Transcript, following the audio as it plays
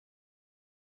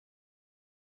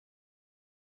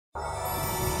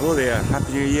Hello there,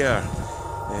 Happy New Year.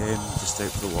 Just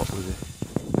out for a walk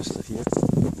with the mister here.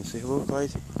 Let me say hello,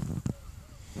 Clyde.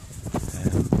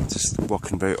 Just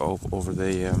walking about all over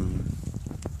the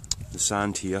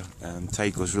sand here.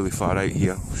 Tide goes really far out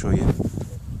here, I'll show you.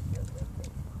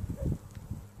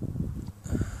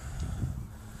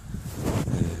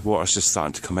 The water's just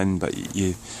starting to come in, but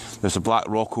there's a black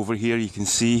rock over here you can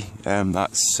see.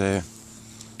 That's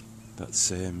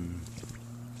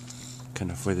kind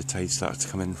of where the tide starts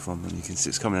to come in from, and you can see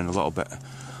it's coming in a little bit.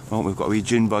 Well, we've got a wee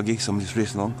dune buggy, somebody's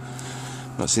racing along.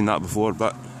 Not seen that before,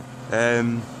 but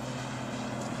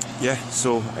yeah,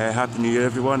 so Happy New Year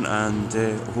everyone, and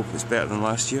I hope it's better than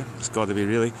last year. It's got to be,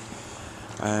 really.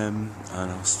 And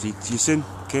I'll speak to you soon.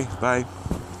 Okay, bye.